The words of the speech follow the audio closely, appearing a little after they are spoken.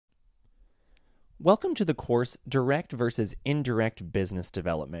Welcome to the course Direct versus Indirect Business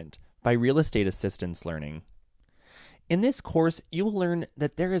Development by Real Estate Assistance Learning. In this course, you will learn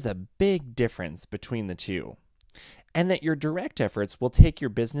that there is a big difference between the two, and that your direct efforts will take your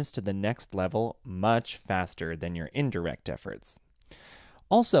business to the next level much faster than your indirect efforts.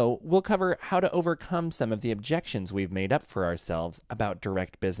 Also, we'll cover how to overcome some of the objections we've made up for ourselves about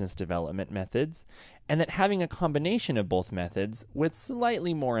direct business development methods, and that having a combination of both methods with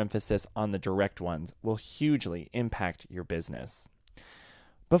slightly more emphasis on the direct ones will hugely impact your business.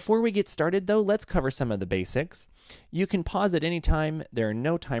 Before we get started though, let's cover some of the basics. You can pause at any time, there are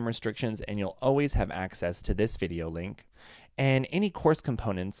no time restrictions, and you'll always have access to this video link. And any course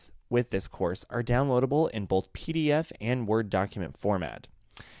components with this course are downloadable in both PDF and Word document format.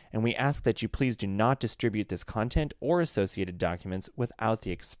 And we ask that you please do not distribute this content or associated documents without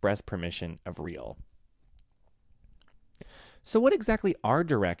the express permission of REAL. So what exactly are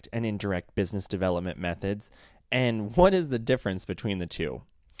direct and indirect business development methods, and what is the difference between the two?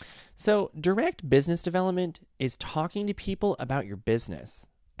 So direct business development is talking to people about your business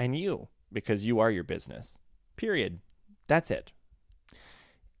and you, because you are your business. Period. That's it.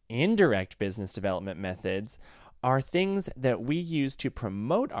 Indirect business development methods are things that we use to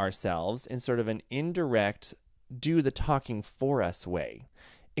promote ourselves in sort of an indirect, do the talking for us way.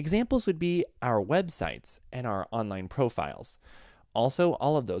 Examples would be our websites and our online profiles. Also,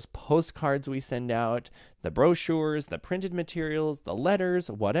 all of those postcards we send out, the brochures, the printed materials, the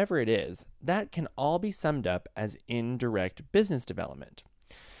letters, whatever it is, that can all be summed up as indirect business development.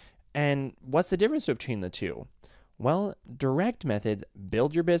 And what's the difference between the two? Well, direct methods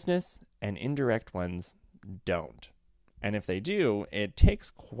build your business and indirect ones don't. And if they do, it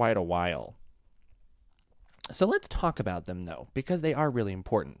takes quite a while. So let's talk about them though, because they are really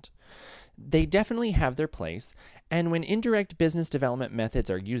important. They definitely have their place, and when indirect business development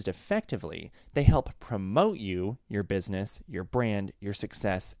methods are used effectively, they help promote you, your business, your brand, your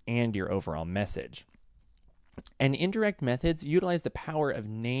success, and your overall message. And indirect methods utilize the power of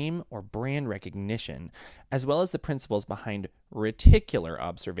name or brand recognition, as well as the principles behind reticular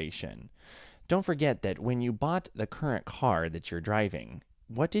observation. Don't forget that when you bought the current car that you're driving,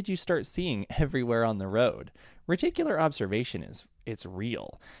 what did you start seeing everywhere on the road? Reticular observation it's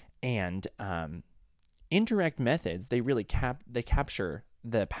real. And indirect methods, they really capture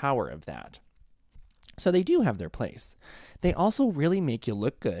the power of that. So they do have their place. They also really make you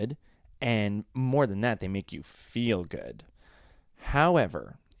look good, and more than that, they make you feel good.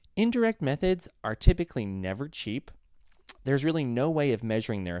 However, indirect methods are typically never cheap. There's really no way of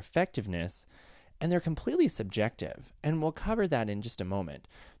measuring their effectiveness, and they're completely subjective, and we'll cover that in just a moment.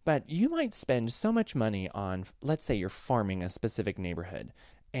 But you might spend so much money on, let's say you're farming a specific neighborhood,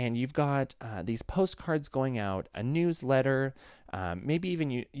 and you've got these postcards going out, a newsletter, maybe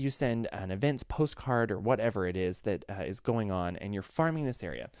even you send an events postcard or whatever it is that is going on, and you're farming this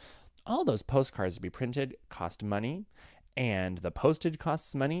area. All those postcards to be printed cost money, and the postage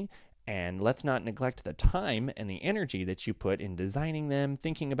costs money, and let's not neglect the time and the energy that you put in designing them,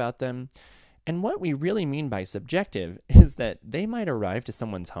 thinking about them. And what we really mean by subjective is that they might arrive to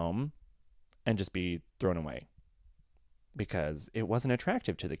someone's home and just be thrown away because it wasn't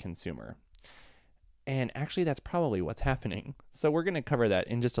attractive to the consumer. And actually, that's probably what's happening. So we're going to cover that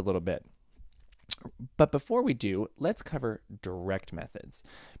in just a little bit. But before we do, let's cover direct methods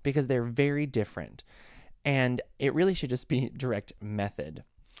because they're very different. And it really should just be direct method.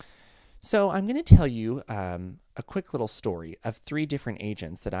 So I'm going to tell you a quick little story of 3 different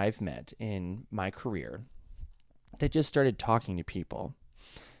agents that I've met in my career that just started talking to people.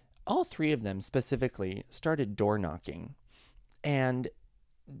 All 3 of them specifically started door knocking. And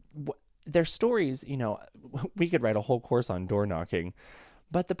their stories, we could write a whole course on door knocking.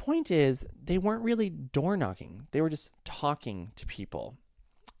 But the point is, they weren't really door knocking. They were just talking to people.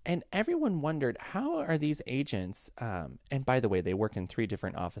 And everyone wondered, how are these agents, and by the way, they work in 3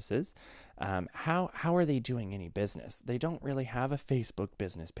 different offices, how are they doing any business? They don't really have a Facebook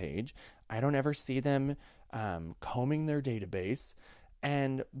business page. I don't ever see them combing their database.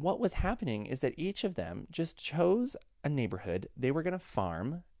 And what was happening is that each of them just chose a neighborhood they were going to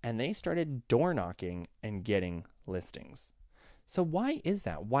farm, and they started door knocking and getting listings. So why is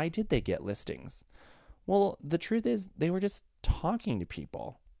that? Why did they get listings? Well, the truth is they were just talking to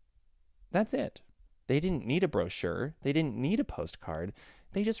people. That's it. They didn't need a brochure. They didn't need a postcard.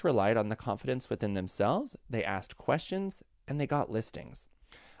 They just relied on the confidence within themselves. They asked questions and they got listings.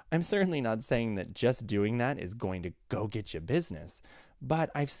 I'm certainly not saying that just doing that is going to go get you business, but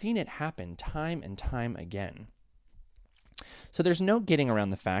I've seen it happen time and time again. So there's no getting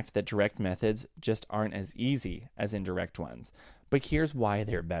around the fact that direct methods just aren't as easy as indirect ones. But here's why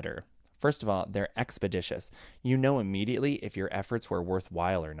they're better. First of all, they're expeditious. You know immediately if your efforts were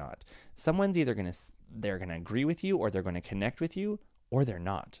worthwhile or not. Someone's either they're going to agree with you, or they're going to connect with you, or they're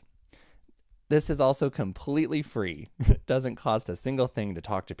not. This is also completely free. It doesn't cost a single thing to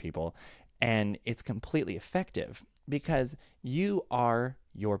talk to people, and it's completely effective because you are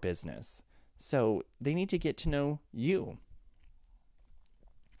your business. So they need to get to know you.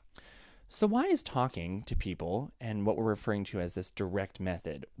 So why is talking to people and what we're referring to as this direct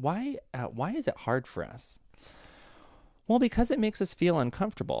method, why is it hard for us? Well, because it makes us feel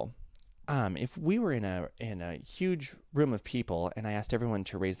uncomfortable. If we were in a huge room of people and I asked everyone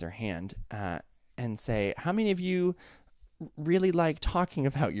to raise their hand and say, how many of you really like talking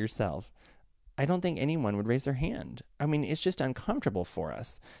about yourself? I don't think anyone would raise their hand. I mean, it's just uncomfortable for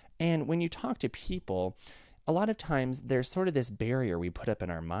us. And when you talk to people, a lot of times there's sort of this barrier we put up in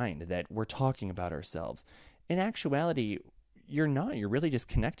our mind that we're talking about ourselves. In actuality, you're not. You're really just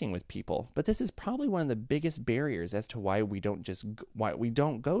connecting with people. But this is probably one of the biggest barriers as to why we don't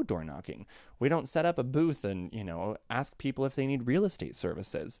go door knocking. We don't set up a booth and, ask people if they need real estate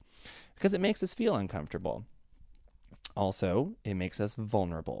services, because it makes us feel uncomfortable. Also, it makes us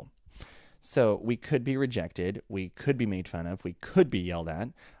vulnerable. So we could be rejected, we could be made fun of, we could be yelled at.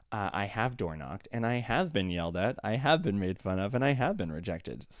 I have door knocked, and I have been yelled at, I have been made fun of, and I have been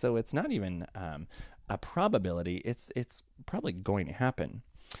rejected. So it's not even a probability, it's probably going to happen.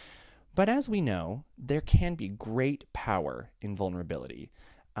 But as we know, there can be great power in vulnerability,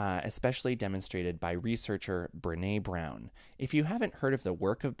 especially demonstrated by researcher Brené Brown. If you haven't heard of the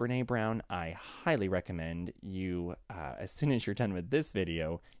work of Brené Brown, I highly recommend you, as soon as you're done with this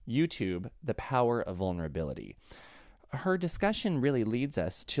video, YouTube The Power of Vulnerability. Her discussion really leads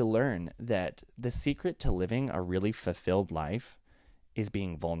us to learn that the secret to living a really fulfilled life is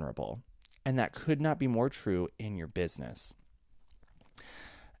being vulnerable. And that could not be more true in your business.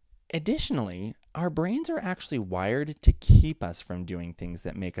 Additionally, our brains are actually wired to keep us from doing things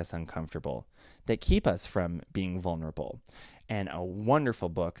that make us uncomfortable, that keep us from being vulnerable. And a wonderful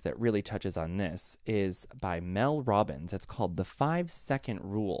book that really touches on this is by Mel Robbins. It's called The 5-Second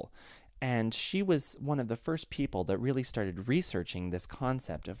Rule. And she was one of the first people that really started researching this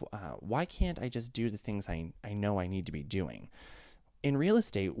concept of why can't I just do the things I know I need to be doing? In real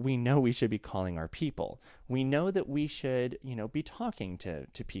estate, we know we should be calling our people. We know that we should, be talking to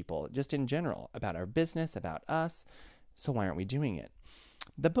people just in general about our business, about us. So why aren't we doing it?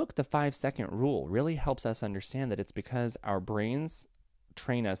 The book, The 5-Second Rule, really helps us understand that it's because our brains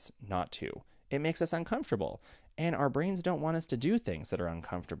train us not to. It makes us uncomfortable, and our brains don't want us to do things that are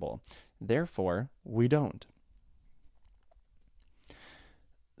uncomfortable. Therefore, we don't.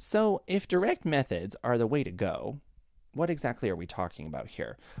 So if direct methods are the way to go, what exactly are we talking about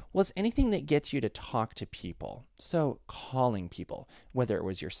here? Well, it's anything that gets you to talk to people. So calling people, whether it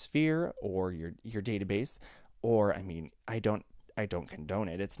was your sphere or your database, or I don't condone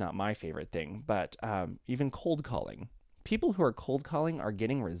it. It's not my favorite thing, but even cold calling. People who are cold calling are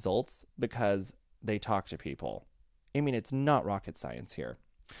getting results because they talk to people. It's not rocket science here.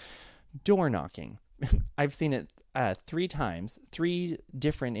 Door knocking. I've seen it 3 times. 3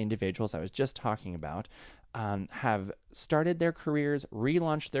 different individuals I was just talking about have started their careers,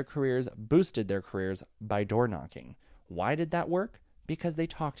 relaunched their careers, boosted their careers by door knocking. Why did that work? Because they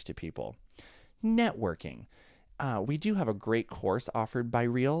talked to people. Networking. We do have a great course offered by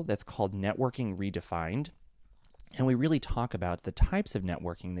Reel that's called Networking Redefined. And we really talk about the types of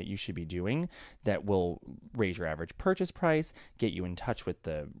networking that you should be doing that will raise your average purchase price, get you in touch with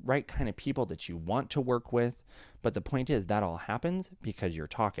the right kind of people that you want to work with. But the point is that all happens because you're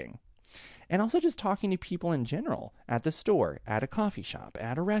talking. And also just talking to people in general, at the store, at a coffee shop,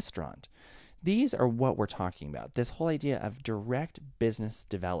 at a restaurant. These are what we're talking about, this whole idea of direct business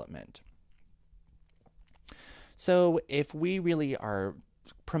development. So if we really are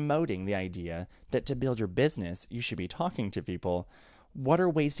promoting the idea that to build your business, you should be talking to people, what are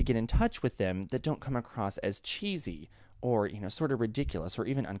ways to get in touch with them that don't come across as cheesy or, sort of ridiculous or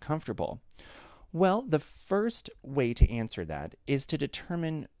even uncomfortable? Well, the first way to answer that is to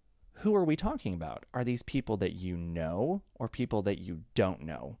determine, who are we talking about? Are these people that you know or people that you don't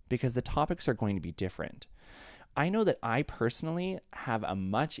know? Because the topics are going to be different. I know that I personally have a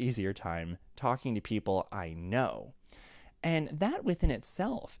much easier time talking to people I know. And that within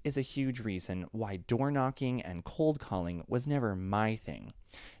itself is a huge reason why door knocking and cold calling was never my thing.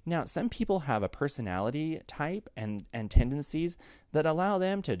 Now, some people have a personality type and tendencies that allow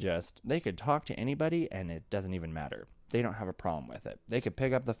them to they could talk to anybody and it doesn't even matter. They don't have a problem with it. They could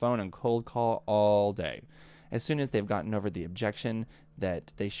pick up the phone and cold call all day. As soon as they've gotten over the objection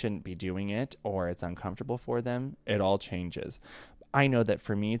that they shouldn't be doing it or it's uncomfortable for them, it all changes. I know that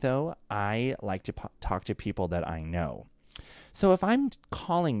for me, though, I like to talk to people that I know. So if I'm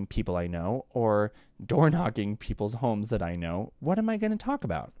calling people I know or door knocking people's homes that I know, what am I going to talk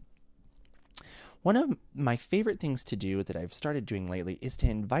about? One of my favorite things to do that I've started doing lately is to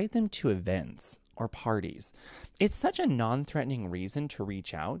invite them to events or parties. It's such a non-threatening reason to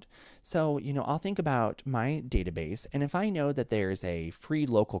reach out. So, I'll think about my database, and if I know that there's a free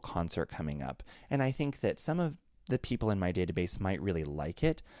local concert coming up, and I think that some of the people in my database might really like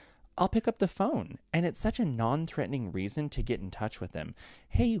it, I'll pick up the phone, and it's such a non-threatening reason to get in touch with them.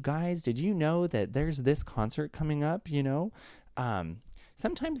 Hey, you guys, did you know that there's this concert coming up,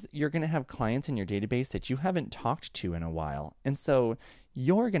 Sometimes you're going to have clients in your database that you haven't talked to in a while. And so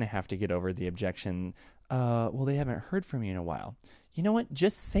you're going to have to get over the objection, well, they haven't heard from you in a while. You know what?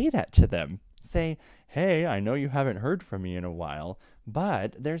 Just say that to them. Say, hey, I know you haven't heard from me in a while,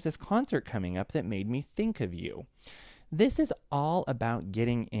 but there's this concert coming up that made me think of you. This is all about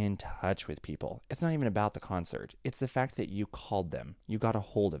getting in touch with people. It's not even about the concert. It's the fact that you called them. You got a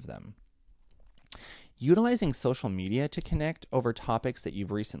hold of them. Utilizing social media to connect over topics that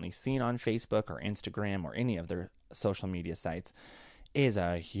you've recently seen on Facebook or Instagram or any of their social media sites is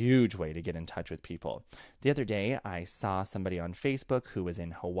a huge way to get in touch with people. The other day, I saw somebody on Facebook who was in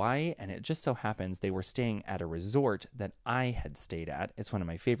Hawaii, and it just so happens they were staying at a resort that I had stayed at. It's one of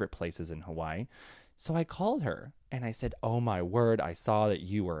my favorite places in Hawaii. So I called her and I said, oh my word, I saw that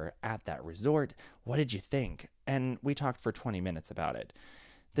you were at that resort. What did you think? And we talked for 20 minutes about it.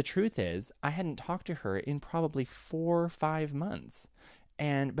 The truth is, I hadn't talked to her in probably 4 or 5 months,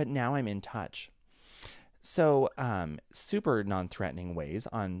 but now I'm in touch. So, super non-threatening ways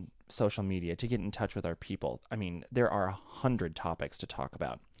on social media to get in touch with our people. I mean, there are 100 topics to talk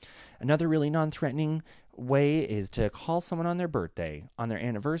about. Another really non-threatening way is to call someone on their birthday, on their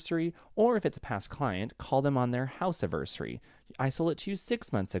anniversary, or if it's a past client, call them on their house anniversary. I sold it to you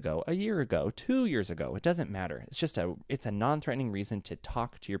 6 months ago, a year ago, 2 years ago. It doesn't matter. It's a non-threatening reason to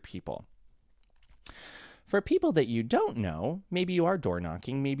talk to your people. For people that you don't know, maybe you are door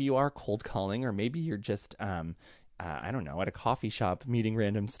knocking, maybe you are cold calling, or maybe you're just, I don't know, at a coffee shop meeting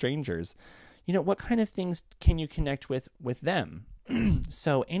random strangers. What kind of things can you connect with them?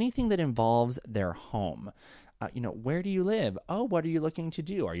 So anything that involves their home. Where do you live? Oh, what are you looking to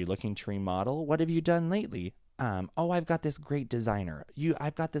do? Are you looking to remodel? What have you done lately? I've got this great designer.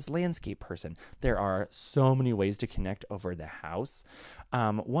 I've got this landscape person. There are so many ways to connect over the house.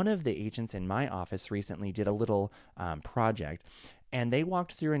 One of the agents in my office recently did a little project, and they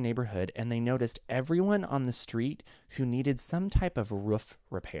walked through a neighborhood and they noticed everyone on the street who needed some type of roof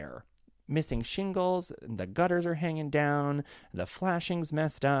repair. Missing shingles, the gutters are hanging down, the flashing's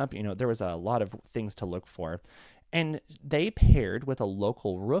messed up. There was a lot of things to look for. And they paired with a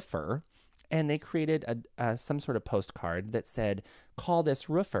local roofer, and they created some sort of postcard that said, call this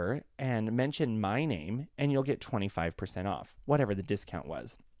roofer and mention my name, and you'll get 25% off, whatever the discount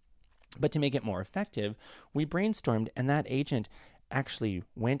was. But to make it more effective, we brainstormed, and that agent actually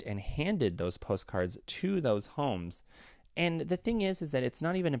went and handed those postcards to those homes. And the thing is that it's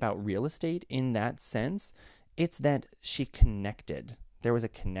not even about real estate in that sense. It's that she connected. There was a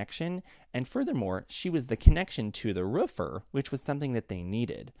connection, and furthermore, she was the connection to the roofer, which was something that they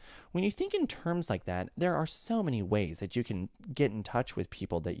needed. When you think in terms like that, there are so many ways that you can get in touch with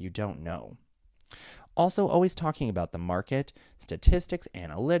people that you don't know. Also, always talking about the market, statistics,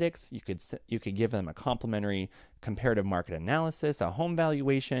 analytics. You could give them a complimentary comparative market analysis, a home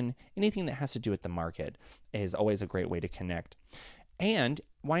valuation, anything that has to do with the market is always a great way to connect. And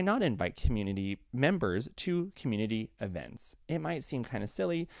why not invite community members to community events? It might seem kind of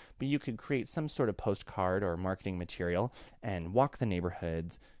silly, but you could create some sort of postcard or marketing material and walk the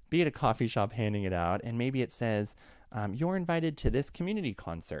neighborhoods, be at a coffee shop handing it out, and maybe it says, you're invited to this community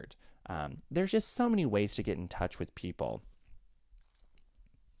concert. There's just so many ways to get in touch with people.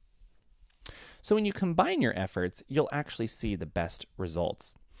 So when you combine your efforts, you'll actually see the best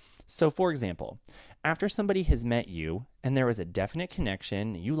results. So for example, after somebody has met you and there was a definite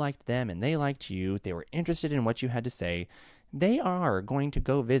connection, you liked them and they liked you, they were interested in what you had to say, they are going to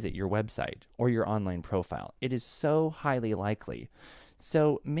go visit your website or your online profile. It is so highly likely.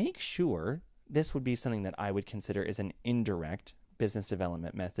 So make sure, this would be something that I would consider as an indirect business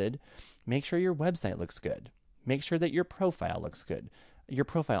development method. Make sure your website looks good. Make sure that your profile looks good. Your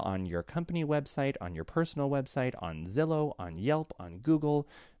profile on your company website, on your personal website, on Zillow, on Yelp, on Google.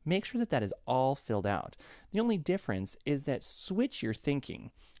 Make sure that that is all filled out. The only difference is that switch your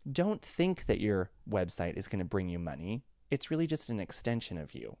thinking. Don't think that your website is going to bring you money. It's really just an extension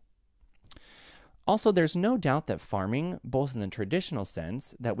of you. Also, there's no doubt that farming, both in the traditional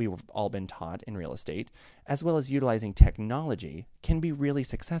sense that we've all been taught in real estate, as well as utilizing technology, can be really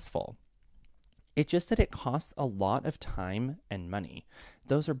successful. It's just that it costs a lot of time and money.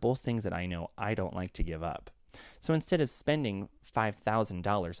 Those are both things that I know I don't like to give up. So instead of spending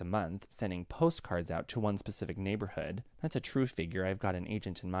 $5,000 a month sending postcards out to one specific neighborhood, that's a true figure. I've got an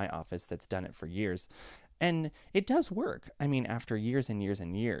agent in my office that's done it for years. And it does work. I mean, after years and years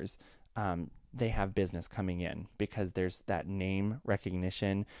and years, they have business coming in because there's that name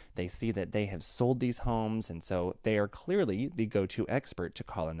recognition. They see that they have sold these homes, and so they are clearly the go-to expert to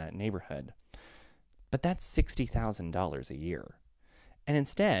call in that neighborhood. But that's $60,000 a year. And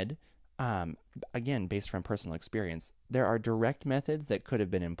instead, again, based from personal experience, there are direct methods that could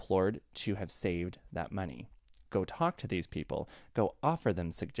have been employed to have saved that money. Go talk to these people. Go offer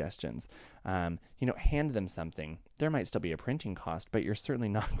them suggestions. Hand them something. There might still be a printing cost, but you're certainly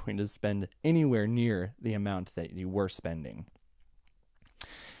not going to spend anywhere near the amount that you were spending.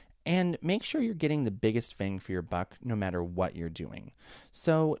 And make sure you're getting the biggest bang for your buck no matter what you're doing.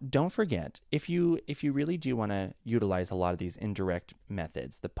 So don't forget, if you really do want to utilize a lot of these indirect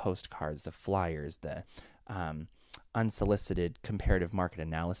methods, the postcards, the flyers, the unsolicited comparative market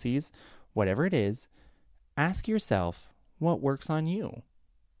analyses, whatever it is, ask yourself what works on you.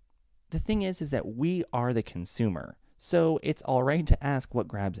 The thing is that we are the consumer, so it's all right to ask what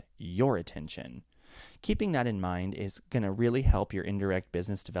grabs your attention. Keeping that in mind is going to really help your indirect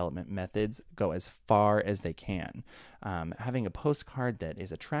business development methods go as far as they can. Having a postcard that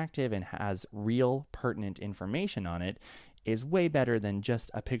is attractive and has real pertinent information on it is way better than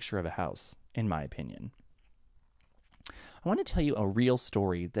just a picture of a house, in my opinion. I want to tell you a real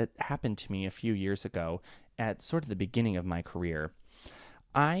story that happened to me a few years ago at sort of the beginning of my career.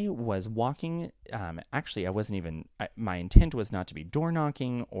 I was walking, actually I wasn't even, my intent was not to be door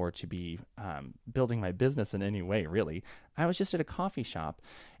knocking or to be building my business in any way, really. I was just at a coffee shop,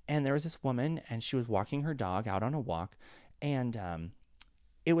 and there was this woman, and she was walking her dog out on a walk, and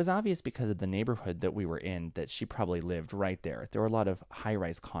it was obvious because of the neighborhood that we were in that she probably lived right there. There were a lot of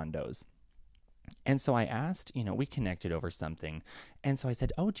high-rise condos. And so I asked, we connected over something. And so I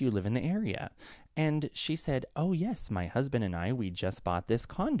said, "Oh, do you live in the area?" And she said, "Oh, yes, my husband and I, we just bought this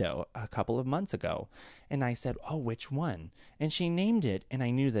condo a couple of months ago." And I said, "Oh, which one?" And she named it, and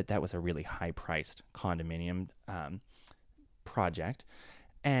I knew that that was a really high-priced condominium project.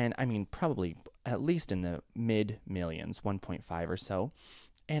 And I mean, probably at least in the mid-millions, 1.5 or so.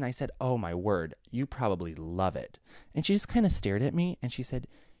 And I said, "Oh, my word, you probably love it." And she just kind of stared at me, and she said,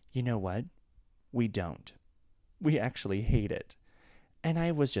 "You know what? We don't. We actually hate it." And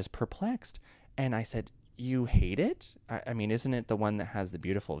I was just perplexed. And I said, "You hate it? I mean, isn't it the one that has the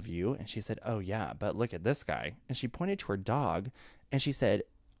beautiful view?" And she said, "Oh, yeah, but look at this guy." And she pointed to her dog, and she said,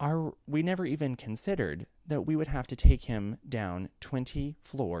 we never even considered that we would have to take him down 20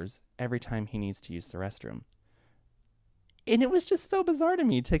 floors every time he needs to use the restroom." And it was just so bizarre to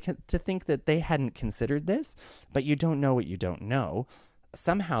me to think that they hadn't considered this, but you don't know what you don't know.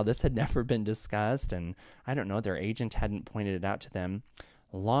 Somehow this had never been discussed, and I don't know, their agent hadn't pointed it out to them.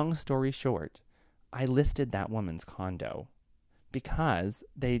 Long story short, I listed that woman's condo because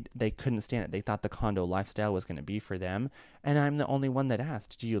they couldn't stand it. They thought the condo lifestyle was going to be for them, and I'm the only one that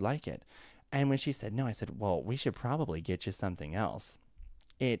asked, "Do you like it?" And when she said no, I said, "Well, we should probably get you something else."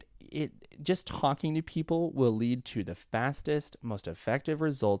 It just talking to people will lead to the fastest, most effective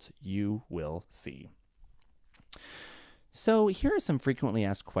results you will see. So here are some frequently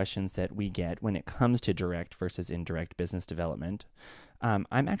asked questions that we get when it comes to direct versus indirect business development. I'm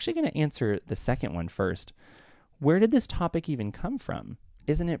actually going to answer the second one first. Where did this topic even come from?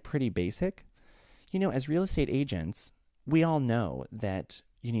 Isn't it pretty basic? As real estate agents, we all know that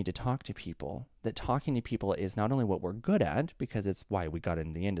you need to talk to people, that talking to people is not only what we're good at, because it's why we got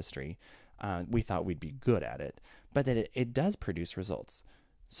into the industry, we thought we'd be good at it, but that it does produce results.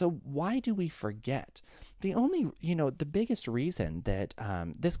 So why do we forget? The biggest reason that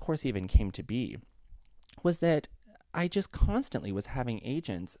this course even came to be was that I just constantly was having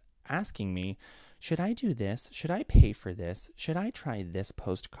agents asking me, "Should I do this? Should I pay for this? Should I try this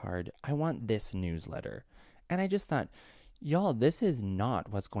postcard? I want this newsletter." And I just thought, y'all, this is not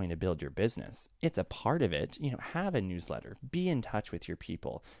what's going to build your business. It's a part of it. Have a newsletter. Be in touch with your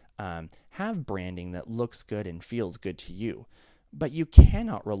people. Have branding that looks good and feels good to you. But you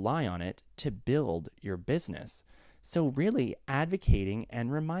cannot rely on it to build your business. So really advocating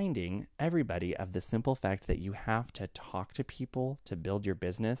and reminding everybody of the simple fact that you have to talk to people to build your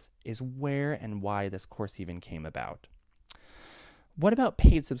business is where and why this course even came about. What about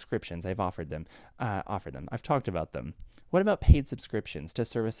paid subscriptions? I've offered them. I've talked about them. What about paid subscriptions to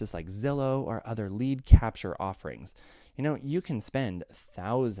services like Zillow or other lead capture offerings? You can spend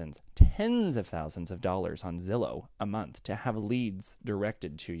thousands, tens of thousands of dollars on Zillow a month to have leads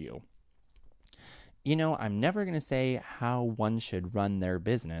directed to you. I'm never going to say how one should run their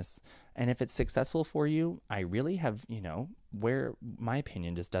business. And if it's successful for you, I really have, where my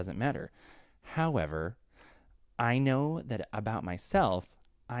opinion just doesn't matter. However, I know that about myself,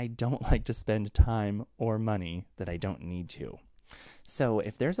 I don't like to spend time or money that I don't need to. So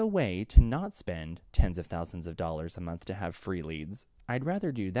if there's a way to not spend tens of thousands of dollars a month to have free leads, I'd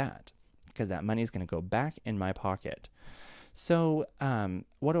rather do that because that money is going to go back in my pocket. So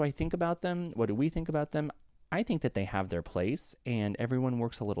what do I think about them? What do we think about them? I think that they have their place and everyone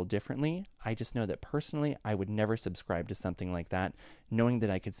works a little differently. I just know that personally, I would never subscribe to something like that, knowing that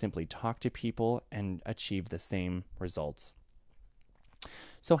I could simply talk to people and achieve the same results.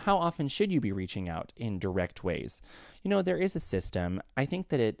 So how often should you be reaching out in direct ways? There is a system. I think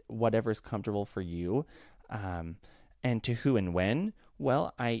that whatever's comfortable for you, and to who and when,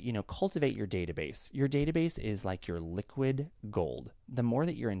 well, cultivate your database. Your database is like your liquid gold. The more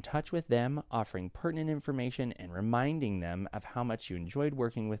that you're in touch with them, offering pertinent information and reminding them of how much you enjoyed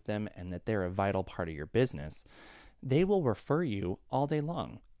working with them and that they're a vital part of your business, they will refer you all day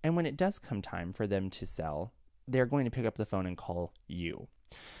long. And when it does come time for them to sell, they're going to pick up the phone and call you.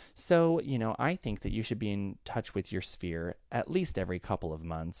 So, I think that you should be in touch with your sphere at least every couple of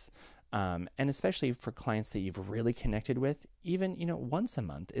months. And especially for clients that you've really connected with, even, once a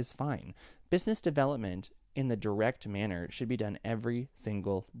month is fine. Business development in the direct manner should be done every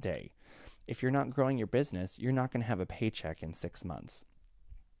single day. If you're not growing your business, you're not going to have a paycheck in 6 months.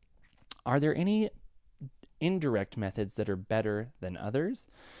 Are there any indirect methods that are better than others?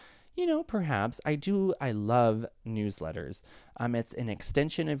 Perhaps. I love newsletters. It's an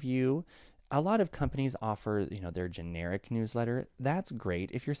extension of you. A lot of companies offer, their generic newsletter. That's great.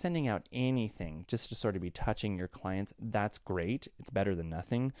 If you're sending out anything just to sort of be touching your clients, that's great. It's better than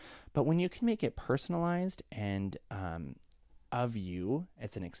nothing. But when you can make it personalized and of you,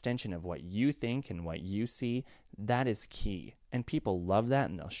 it's an extension of what you think and what you see, that is key. And people love that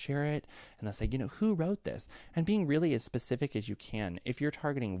and they'll share it and they'll say, who wrote this? And being really as specific as you can. If you're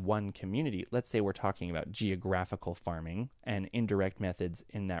targeting one community, let's say we're talking about geographical farming and indirect methods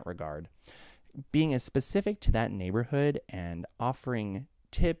in that regard, being as specific to that neighborhood and offering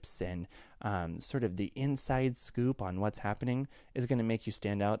tips and sort of the inside scoop on what's happening is going to make you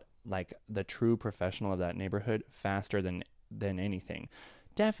stand out like the true professional of that neighborhood faster than anything.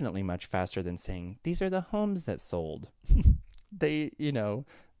 Definitely much faster than saying, these are the homes that sold.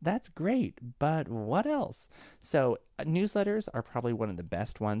 That's great, but what else? So newsletters are probably one of the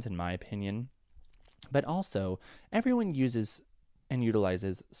best ones in my opinion, but also everyone uses and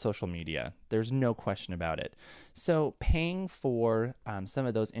utilizes social media. There's no question about it. So paying for some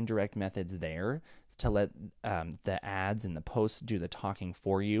of those indirect methods there to let the ads and the posts do the talking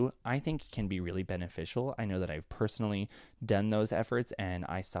for you, I think can be really beneficial. I know that I've personally done those efforts and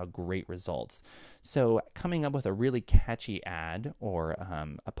I saw great results. So coming up with a really catchy ad or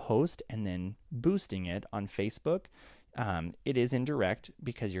a post and then boosting it on Facebook, it is indirect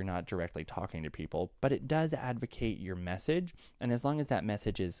because you're not directly talking to people, but it does advocate your message. And as long as that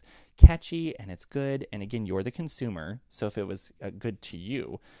message is catchy and it's good, and again, you're the consumer, so if it was good to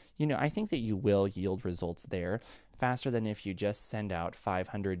you, I think that you will yield results there faster than if you just send out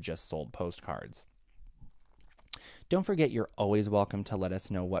 500 just sold postcards. Don't forget, you're always welcome to let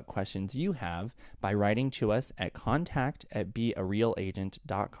us know what questions you have by writing to us at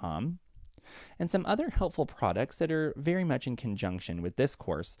contact@bearealagent.com. And some other helpful products that are very much in conjunction with this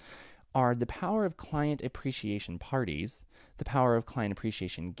course are the Power of Client Appreciation Parties, the Power of Client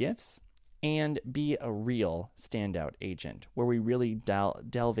Appreciation Gifts, and Be a Real Standout Agent, where we really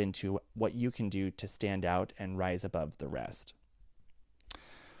delve into what you can do to stand out and rise above the rest.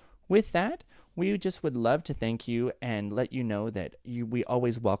 With that, we just would love to thank you and let you know that we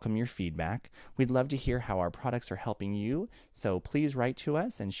always welcome your feedback. We'd love to hear how our products are helping you, so please write to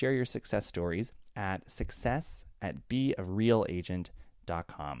us and share your success stories at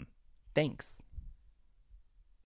success@bearealagent.com. Thanks.